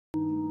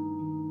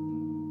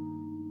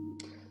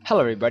Hello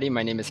everybody,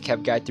 my name is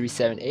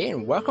KevGuy378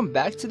 and welcome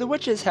back to the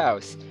witch's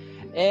house.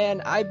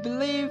 And I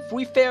believe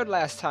we failed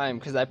last time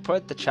because I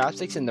put the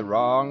chopsticks in the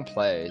wrong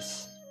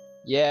place.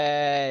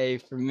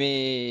 Yay for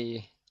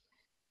me.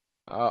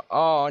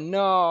 Oh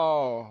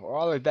no, we're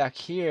all the way back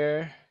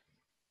here.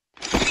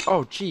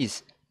 Oh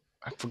jeez,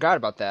 I forgot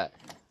about that.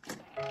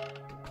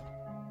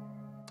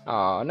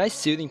 Oh, nice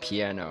soothing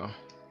piano.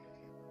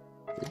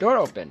 The door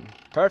open,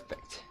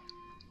 perfect.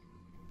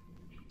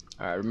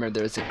 Alright, remember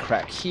there's a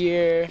crack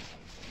here.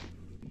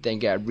 Then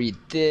gotta read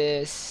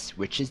this,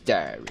 Witch's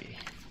Diary.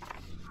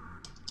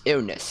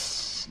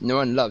 Illness. No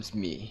one loves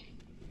me.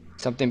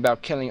 Something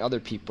about killing other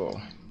people.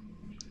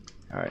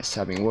 Alright,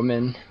 sobbing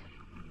woman.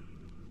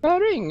 Bell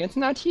ring, it's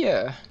not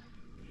here.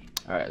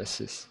 Alright, let's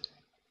just...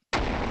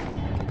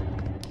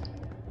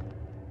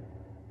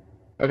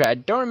 Okay, I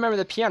don't remember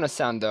the piano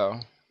sound though.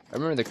 I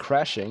remember the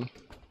crashing.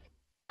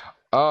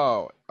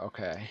 Oh,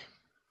 okay.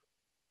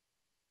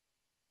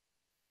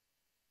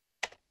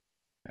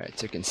 Alright,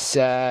 took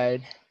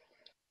inside.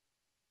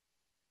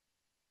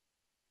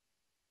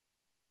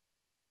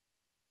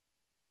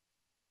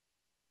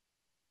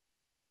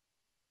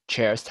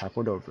 Chairs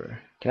toppled over.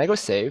 Can I go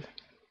save?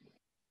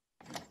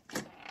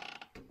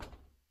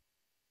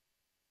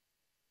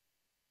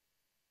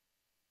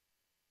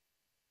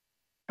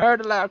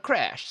 Heard a loud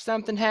crash.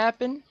 Something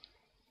happened?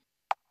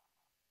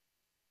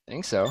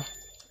 Think so.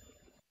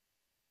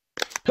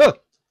 Huh!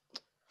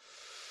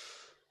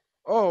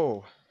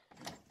 Oh!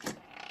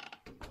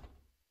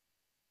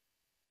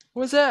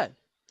 What was that?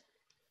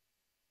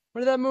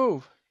 Where did that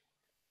move?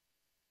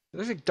 It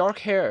looks like dark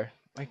hair.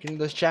 Like in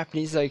those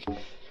Japanese like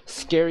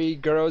scary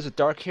girls with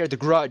dark hair. The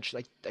Grudge.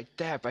 Like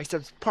that. But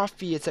except it's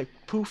puffy. It's like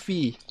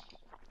poofy.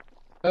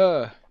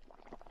 Oh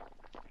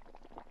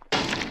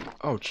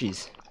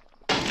jeez.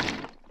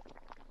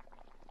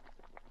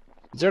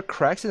 Is there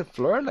cracks in the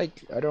floor?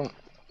 Like, I don't...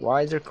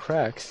 Why is there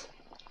cracks?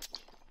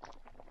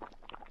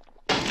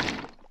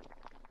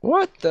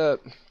 What the...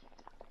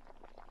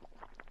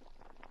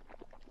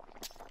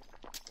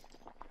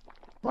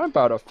 Wine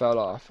bottle fell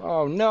off.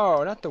 Oh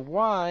no, not the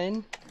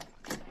wine.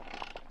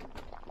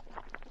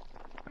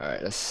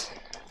 Alright, let's...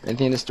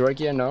 Anything in the store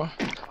gear? No?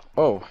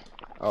 Oh.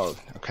 Oh,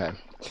 okay.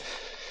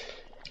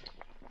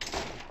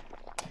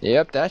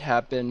 Yep, that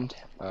happened.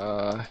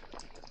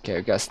 Okay,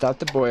 we gotta stop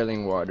the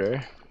boiling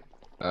water.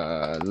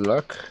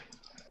 Look.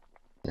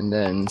 And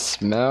then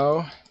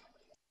smell.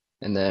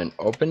 And then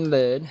open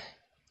lid.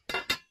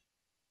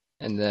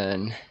 And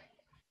then...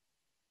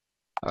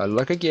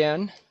 look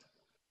again.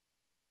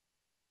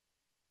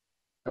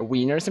 A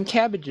wiener, some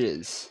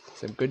cabbages.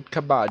 Some good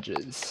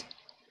cabbages.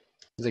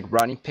 It's like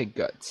rotting pig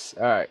guts.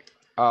 Alright.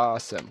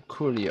 Awesome.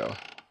 Coolio.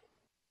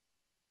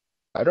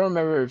 I don't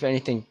remember if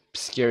anything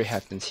scary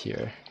happens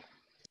here.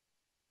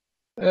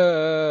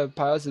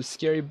 Piles of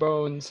scary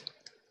bones.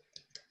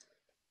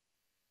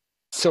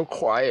 So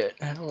quiet.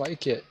 I don't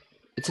like it.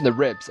 It's in the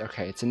ribs.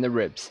 Okay, it's in the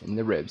ribs. In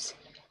the ribs.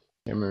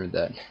 I remember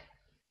that.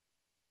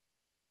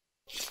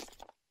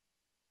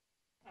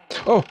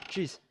 Oh,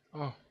 jeez.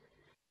 Oh.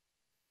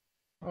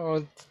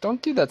 Oh,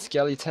 don't do that,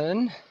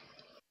 skeleton.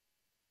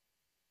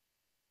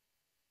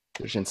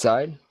 There's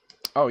inside.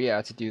 Oh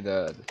yeah, to do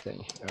the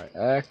thing. Alright,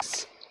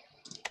 X.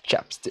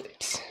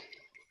 Chopsticks.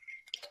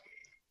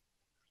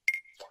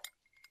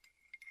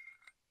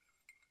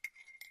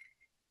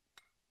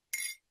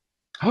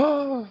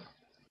 Oh!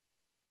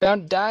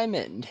 Found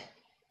diamond.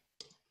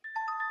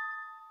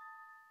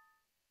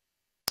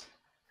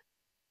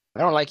 I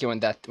don't like it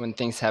when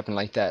things happen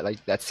like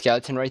that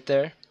skeleton right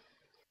there.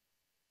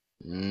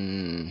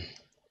 Mmm.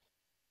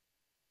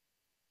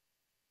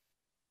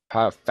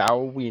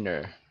 Foul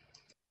wiener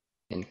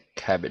and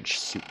cabbage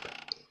soup.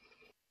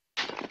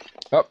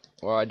 Oh,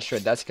 well, I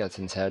destroyed that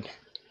skeleton's head.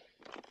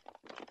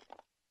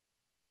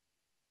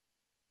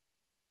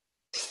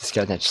 The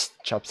skeleton had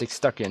chopsticks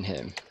stuck in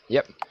him.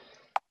 Yep.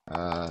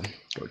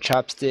 Go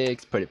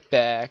chopsticks, put it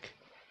back.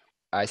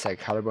 Eyesight,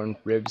 collarbone,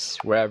 ribs,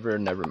 wherever,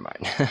 never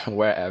mind.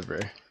 Wherever.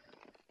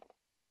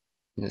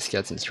 And the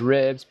skeleton's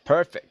ribs,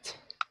 perfect.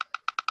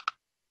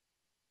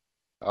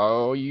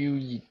 Oh,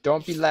 you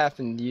don't be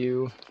laughing,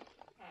 you.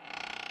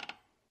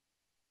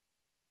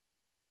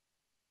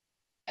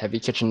 Heavy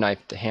kitchen knife.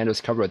 The handle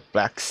is covered with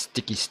black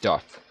sticky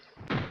stuff.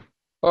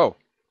 Oh,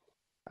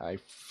 I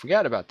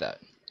forgot about that.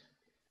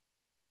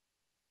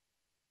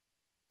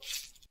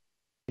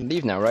 You can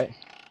leave now, right?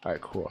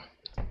 Alright, cool.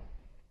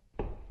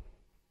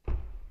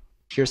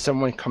 Here's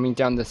someone coming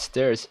down the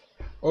stairs.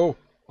 Oh,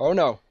 oh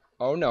no,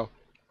 oh no.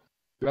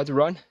 You have to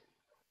run?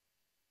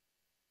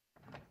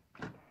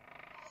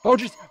 Oh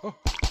jeez, oh,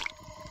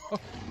 oh,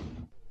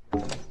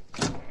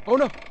 oh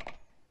no.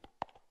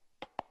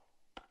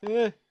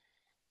 Yeah.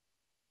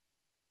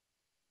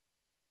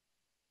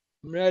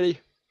 I'm ready.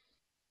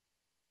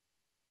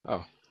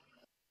 Oh.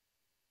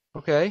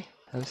 Okay.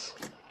 That's...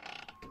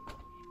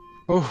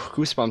 Oh,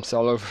 goosebumps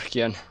all over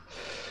again.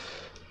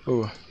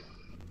 Oh.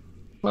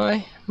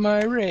 My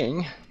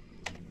ring.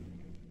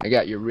 I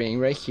got your ring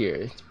right here.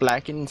 It's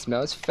blackened and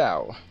smells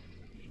foul.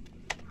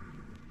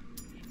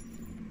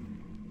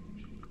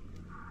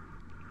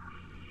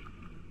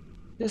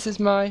 This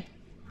is my...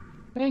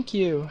 Thank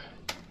you.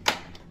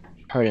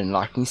 Heard an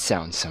unlocking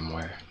sound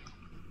somewhere.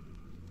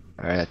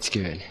 Alright, that's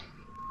good.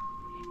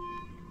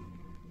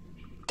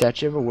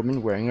 Statue of a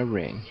woman wearing a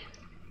ring.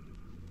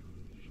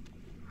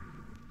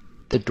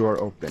 The door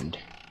opened.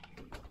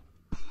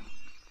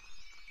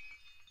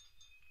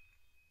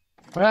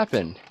 What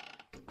happened?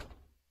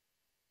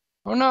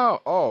 Oh no!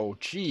 Oh,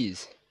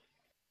 jeez.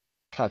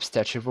 Collapsed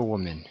statue of a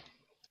woman.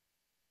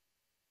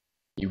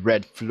 The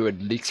red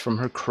fluid leaks from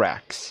her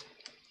cracks.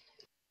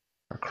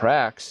 Her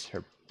cracks?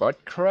 Her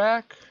butt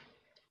crack?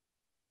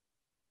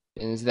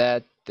 Is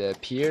that the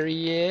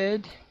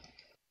period?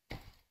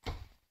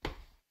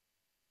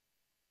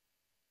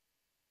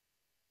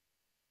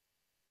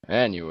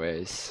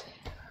 Anyways,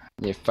 I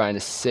need to find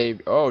a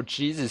save. Oh,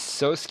 Jesus,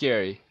 so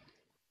scary.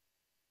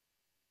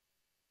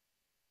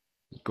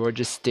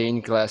 Gorgeous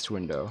stained glass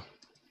window.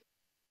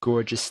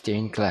 Gorgeous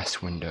stained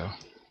glass window.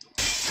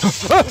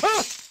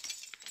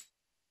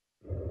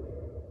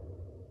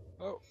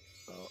 Oh,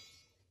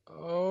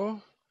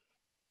 oh.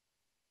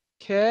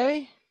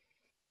 Okay.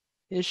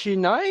 Is she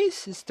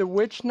nice? Is the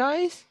witch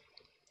nice?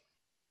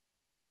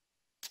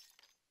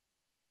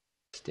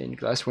 Stained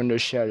glass window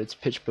shattered. It's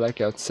pitch black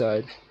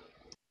outside.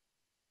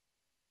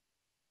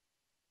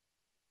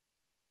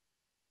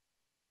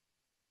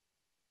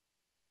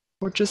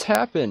 What just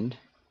happened?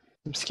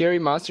 Some scary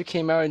monster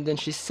came out and then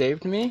she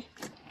saved me?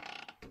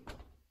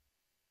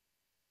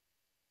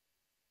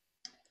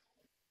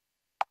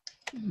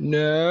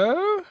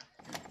 No?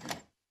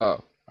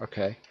 Oh,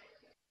 okay.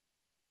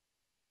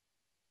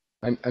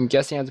 I'm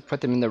guessing I have to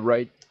put them in the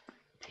right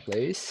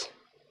place.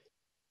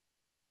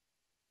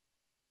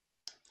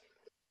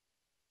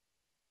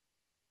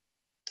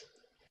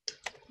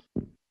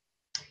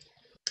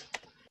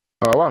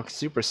 Oh, I walk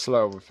super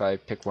slow if I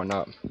pick one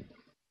up.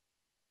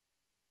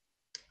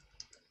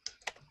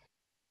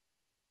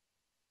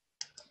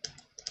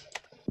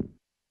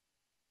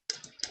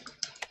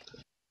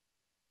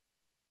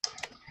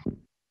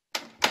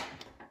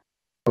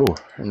 Oh,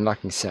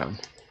 unlocking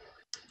sound.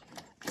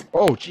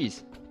 Oh,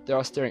 jeez. They're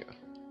all staring.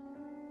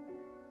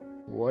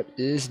 What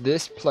is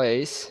this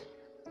place?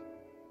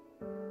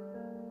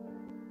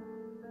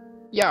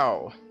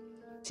 Yo!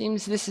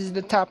 Seems this is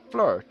the top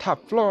floor.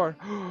 Top floor?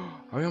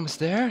 Are we almost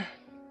there?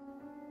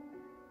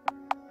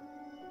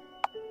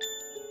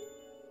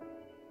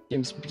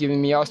 Game's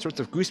giving me all sorts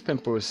of goose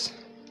pimples.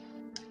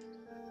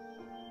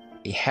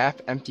 A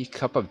half-empty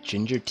cup of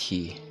ginger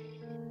tea.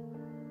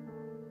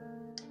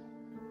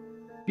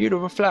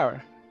 Beautiful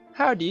flower.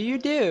 How do you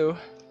do?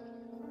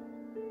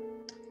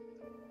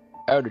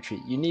 Elder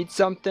tree, you need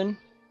something?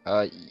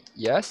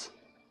 Yes?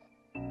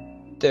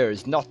 There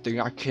is nothing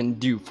I can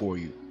do for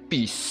you.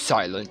 Be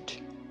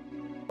silent.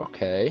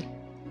 Okay.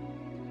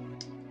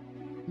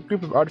 A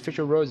group of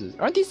artificial roses.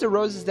 Aren't these the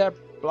roses that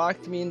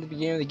blocked me in the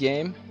beginning of the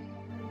game?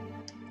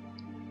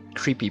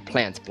 Creepy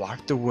plants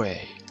blocked the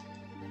way.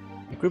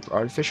 A group of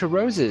artificial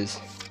roses.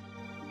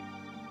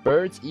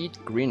 Birds eat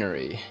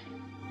greenery.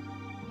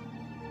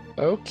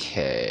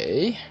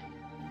 Okay.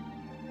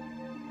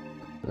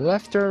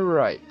 Left or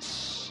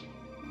right?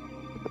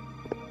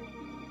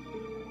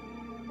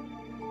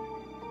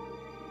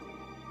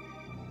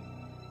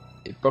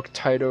 A book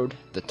titled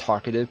The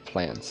Talkative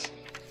Plants.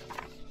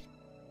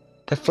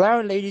 The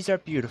flower ladies are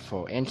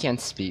beautiful and can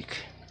speak.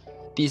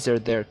 These are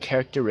their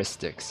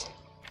characteristics.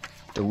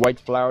 The white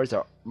flowers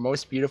are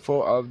most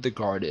beautiful of the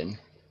garden.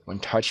 When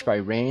touched by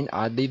rain,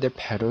 oddly their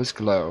petals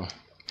glow.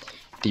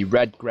 The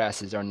red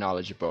grasses are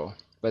knowledgeable,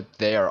 but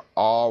they are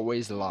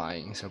always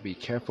lying, so be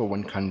careful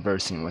when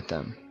conversing with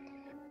them.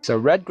 So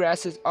red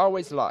grasses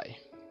always lie.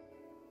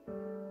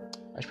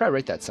 I should probably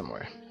write that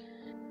somewhere.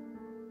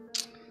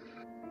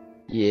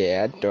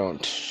 Yeah, I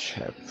don't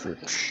have...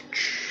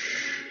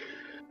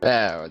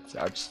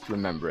 I'll just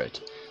remember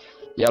it.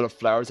 Yellow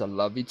flowers are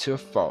lovely to a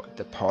fault.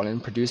 The pollen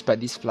produced by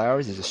these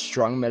flowers is a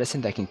strong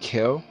medicine that can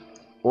kill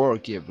or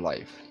give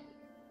life.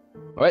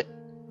 What?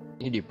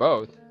 You do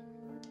both?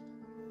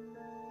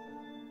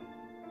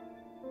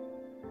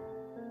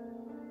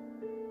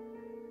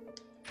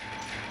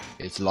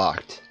 It's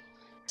locked.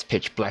 It's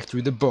pitch black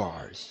through the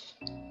bars.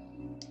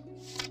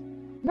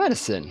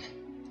 Medicine.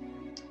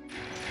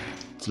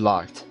 It's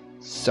locked.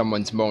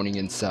 Someone's moaning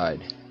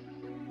inside.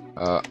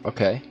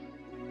 Okay.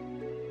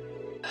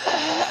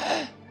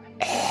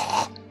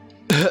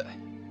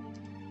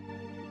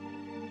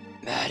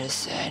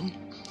 Medicine?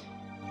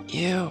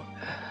 You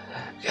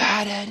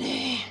got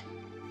any?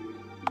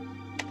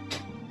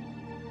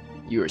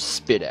 You were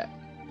spit at.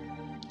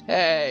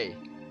 Hey,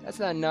 that's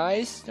not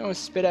nice. Don't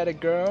spit at a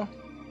girl.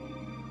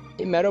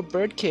 A metal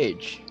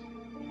birdcage.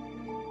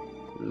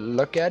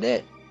 Look at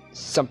it.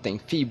 Something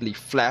feebly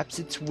flaps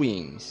its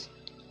wings.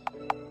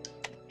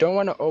 Don't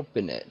want to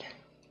open it.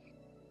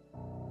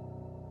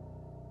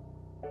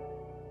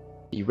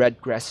 The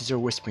red grasses are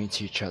whispering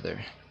to each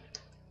other.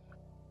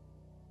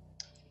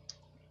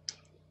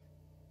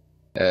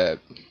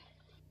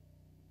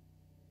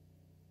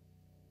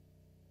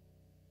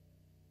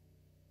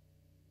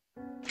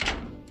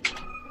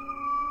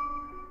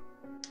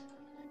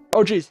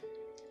 Oh jeez.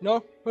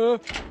 No.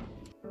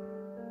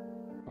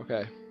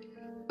 Okay.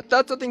 I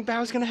thought something bad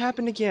was gonna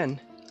happen again.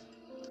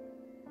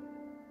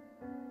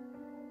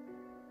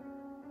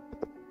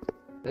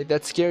 Like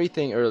that scary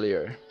thing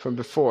earlier from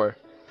before.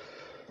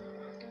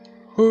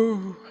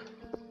 Whew.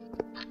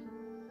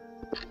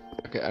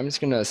 Okay, I'm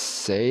just gonna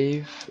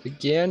save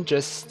again,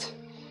 just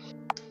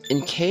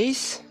in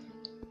case.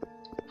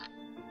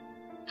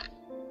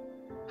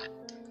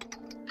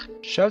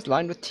 Shelves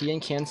lined with tea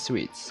and canned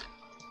sweets.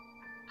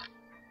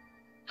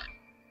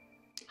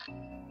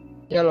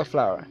 Yellow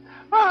flower.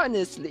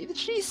 Honestly,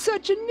 she's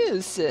such a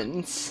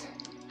nuisance.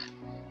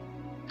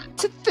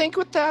 To think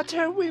without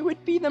her we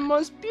would be the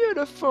most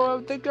beautiful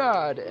of the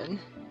garden.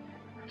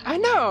 I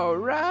know,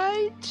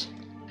 right?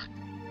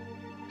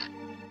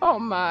 Oh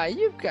my,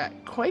 you've got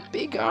quite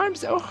big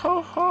arms, oh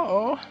ho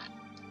ho.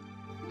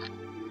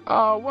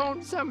 Oh,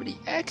 won't somebody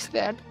X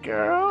that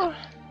girl?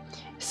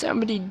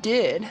 Somebody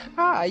did.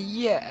 Ah,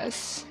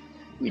 yes.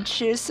 We'd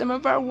share some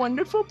of our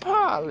wonderful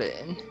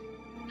pollen.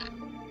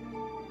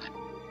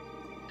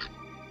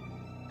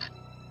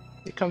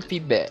 The comfy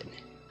bed.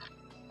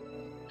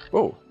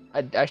 Oh,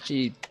 I'd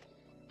actually...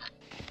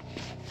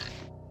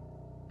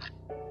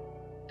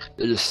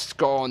 There's a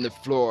skull on the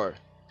floor.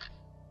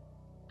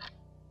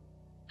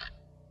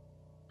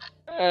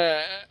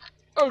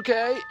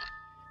 Okay.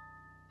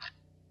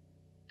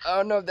 I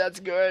don't know if that's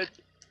good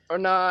or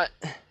not.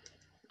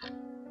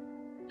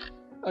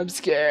 I'm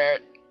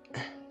scared.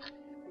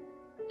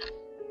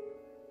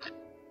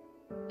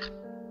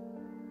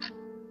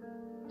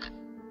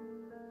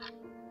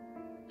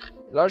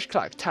 Large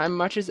clock. Time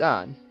marches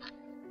on.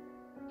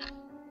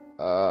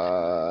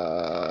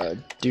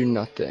 Do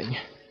nothing.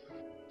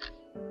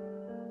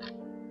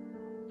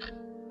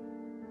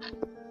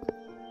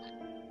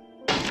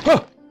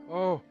 Oh!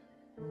 Oh.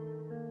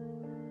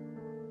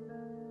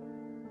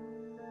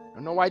 I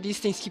don't know why these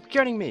things keep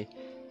getting me.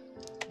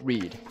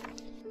 Read.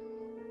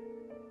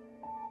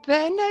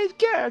 That nice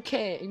girl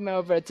came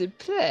over to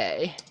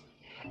play.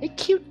 A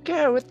cute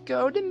girl with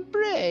golden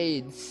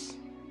braids.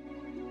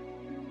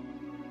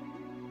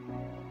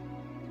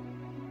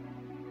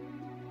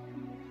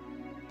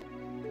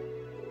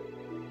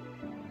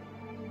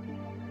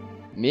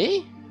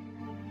 Me?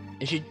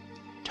 Is she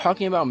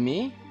talking about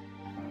me?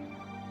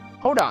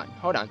 Hold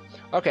on.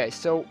 Okay,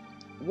 so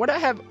what I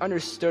have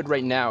understood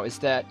right now is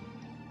that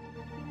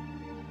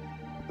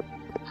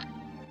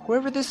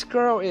whoever this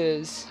girl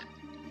is,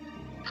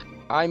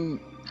 I'm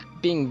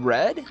being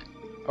read?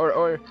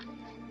 Or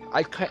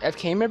I've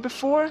came here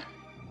before?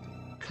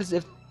 Because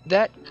if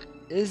that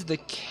is the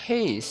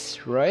case,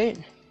 right?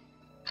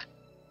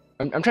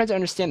 I'm trying to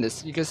understand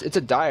this because it's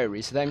a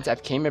diary, so that means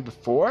I've came here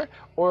before,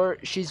 or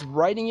she's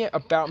writing it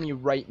about me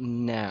right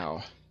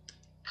now.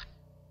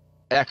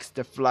 X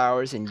the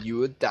flowers and you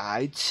will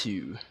die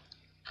too.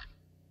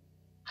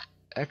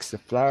 X the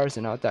flowers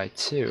and I'll die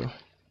too.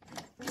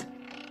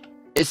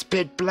 It's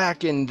pitch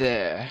black in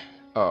there.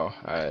 Oh,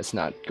 it's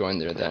not going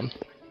there then.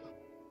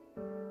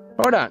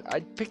 Hold on, I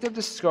picked up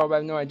the skull, but I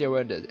have no idea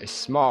what it is. A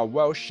small,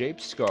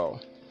 well-shaped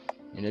skull.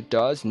 And it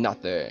does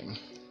nothing.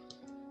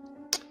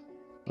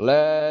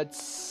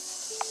 Let's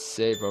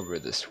save over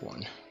this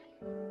one.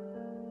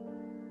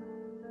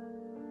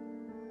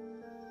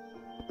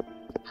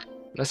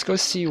 Let's go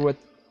see what...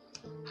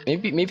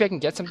 Maybe I can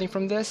get something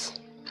from this?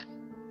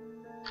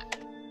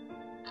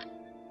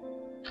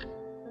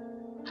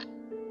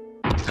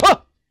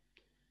 Ah!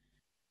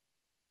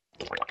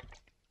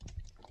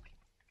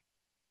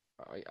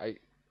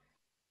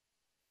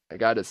 I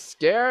got a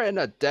scare and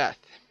a death.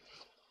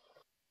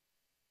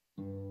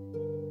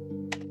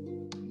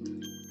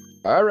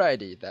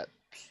 Alrighty,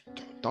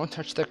 don't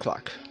touch the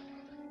clock.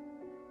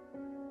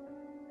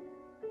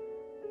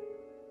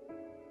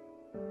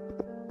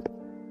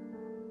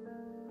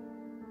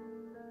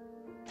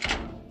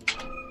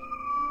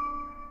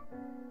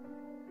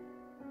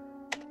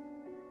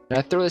 Can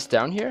I throw this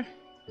down here?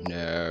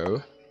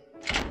 No.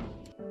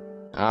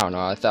 I don't know,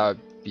 I thought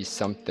it'd be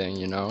something,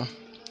 you know?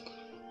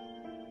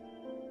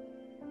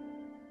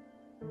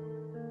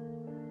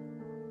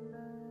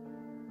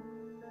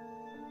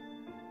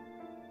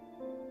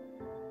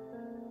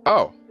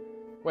 Oh!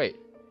 Wait.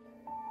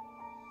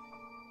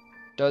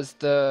 Does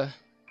the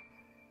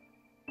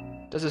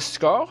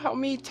skull help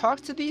me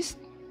talk to these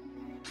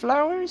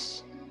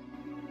flowers?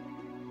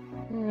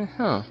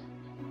 Huh.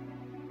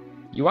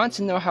 You want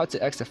to know how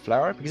to X a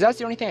flower? Because that's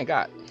the only thing I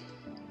got.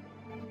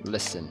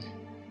 Listen.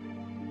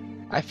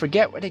 I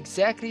forget what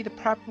exactly the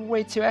proper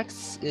way to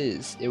X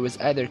is. It was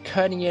either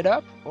cutting it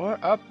up or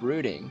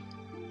uprooting.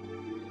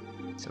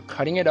 So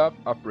cutting it up,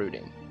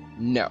 uprooting.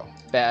 No,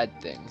 bad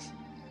things.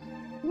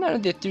 None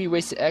of the 3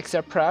 ways to X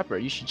are proper.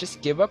 You should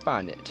just give up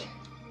on it.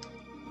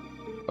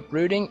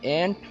 Uprooting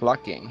and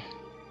plucking.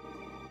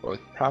 Both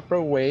proper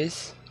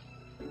ways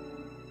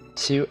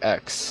to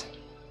X.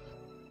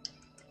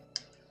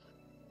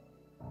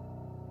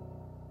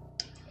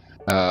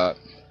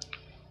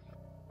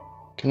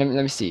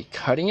 Let me see.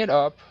 Cutting it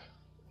up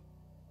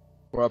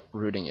or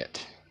uprooting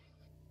it.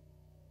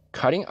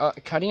 Cutting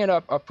it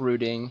up,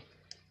 uprooting.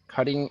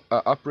 Cutting,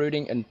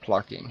 uprooting, and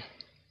plucking.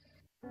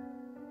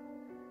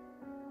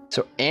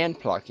 So, and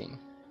plucking.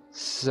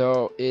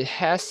 So, it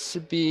has to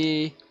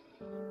be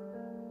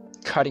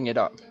cutting it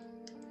up.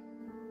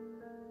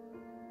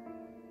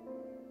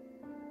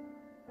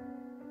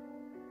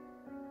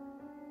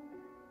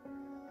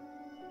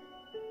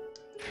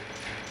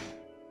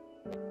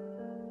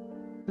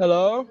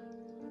 Hello?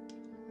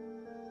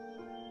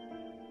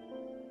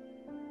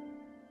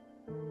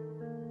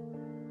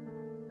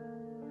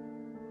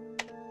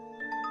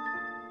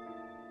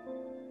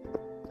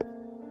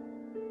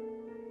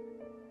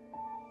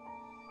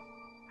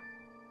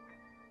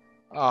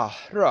 Ah,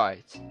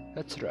 right.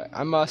 That's right.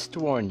 I must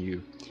warn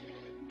you.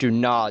 Do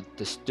not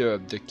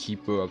disturb the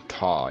Keeper of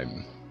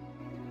Time.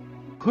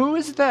 Who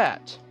is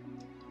that?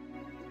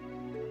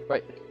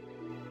 Wait.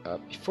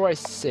 Before I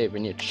save, I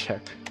need to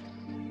check.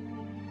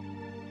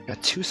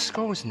 Got 2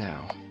 skulls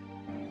now.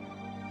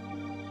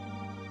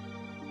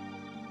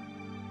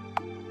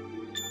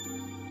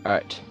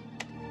 Alright.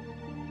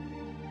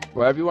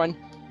 Well, everyone,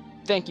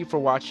 thank you for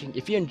watching.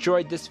 If you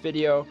enjoyed this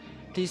video,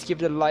 please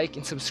give it a like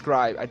and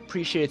subscribe. I'd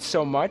appreciate it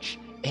so much.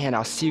 And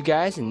I'll see you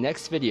guys in the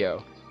next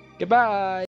video. Goodbye!